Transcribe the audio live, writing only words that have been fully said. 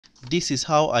this is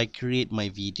how I create my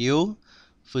video.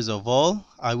 First of all,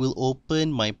 I will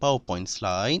open my PowerPoint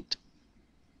slide,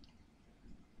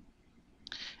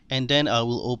 and then I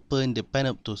will open the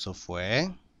Panopto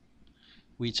software,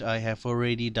 which I have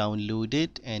already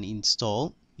downloaded and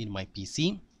installed in my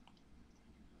PC.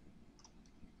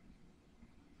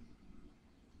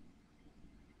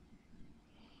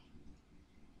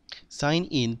 Sign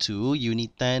in to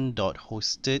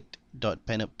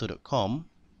unit10.hosted.panopto.com.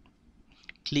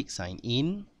 Click sign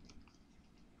in.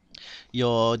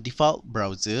 Your default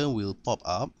browser will pop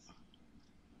up,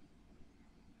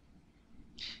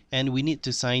 and we need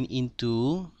to sign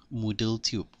into Moodle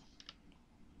Tube.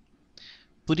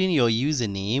 Put in your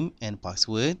username and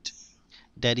password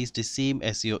that is the same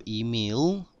as your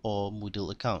email or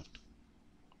Moodle account.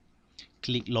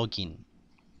 Click login.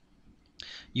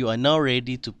 You are now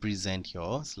ready to present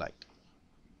your slide.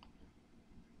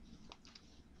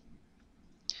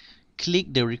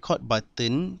 Click the record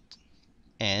button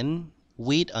and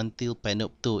wait until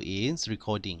Panopto is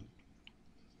recording.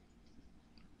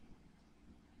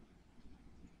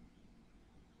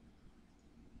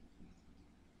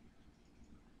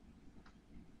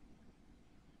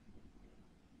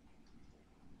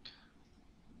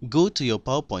 Go to your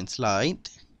PowerPoint slide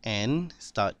and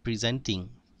start presenting.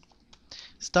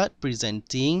 Start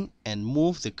presenting and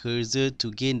move the cursor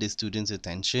to gain the student's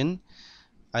attention.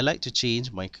 I like to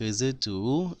change my cursor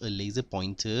to a laser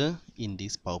pointer in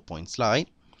this PowerPoint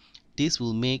slide. This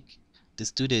will make the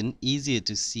student easier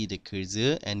to see the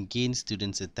cursor and gain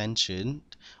students' attention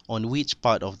on which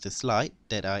part of the slide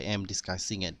that I am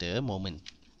discussing at the moment.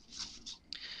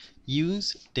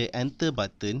 Use the enter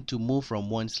button to move from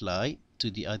one slide to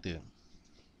the other.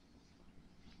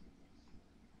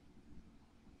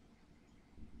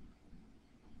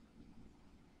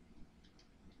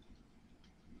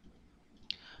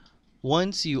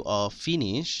 Once you are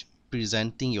finished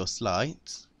presenting your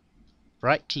slides,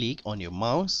 right-click on your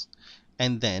mouse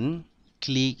and then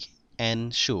click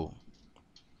End Show.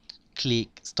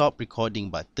 Click Stop Recording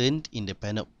button in the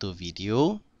Panopto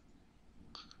video.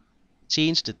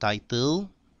 Change the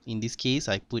title. In this case,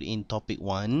 I put in Topic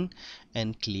 1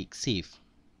 and click Save.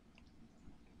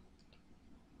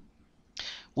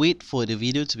 Wait for the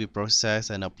video to be processed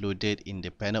and uploaded in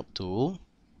the Panopto.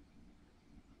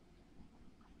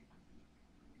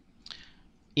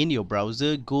 In your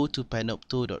browser, go to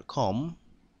panopto.com.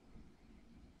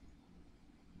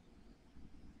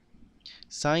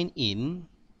 Sign in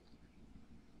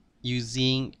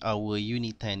using our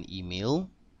Unit 10 email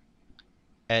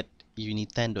at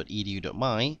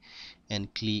unit10.edu.my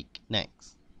and click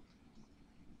Next.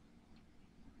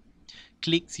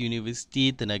 Click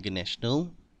University Tenaga Nasional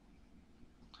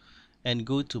and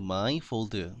go to My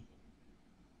folder.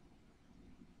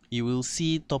 You will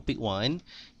see Topic 1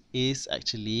 is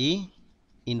actually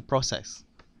in process.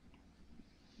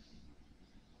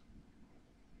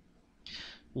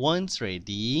 Once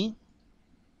ready,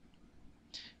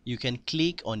 you can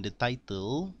click on the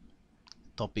title,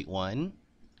 Topic 1,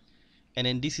 and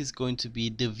then this is going to be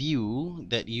the view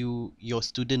that your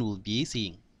student will be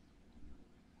seeing.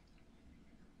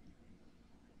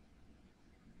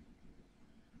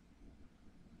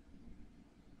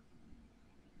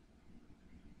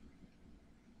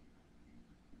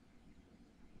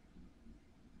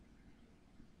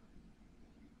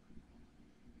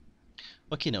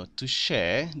 Okay, now to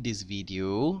share this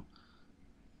video,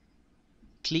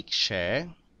 click share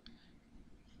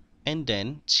and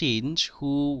then change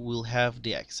who will have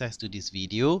the access to this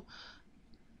video.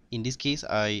 In this case,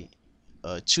 I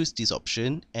choose this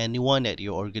option, anyone at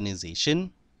your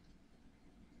organization.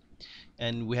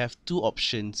 And we have two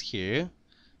options here.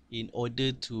 In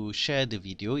order to share the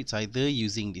video, it's either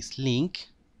using this link,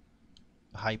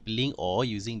 hyperlink, or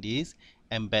using this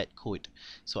embed code.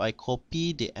 So I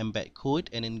copy the embed code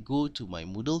and then go to my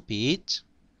Moodle page.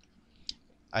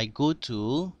 I go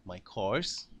to my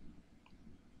course.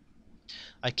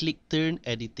 I click turn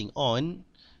editing on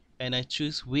and I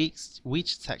choose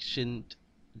which section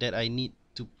that I need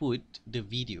to put the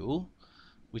video,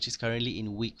 which is currently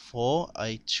in week 4.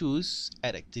 I choose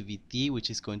add activity, which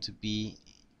is going to be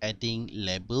adding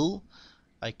label.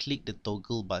 I click the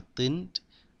toggle button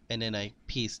and then I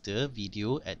paste the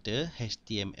video at the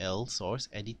HTML source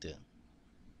editor.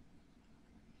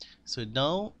 So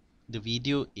now the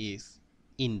video is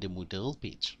in the Moodle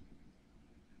page.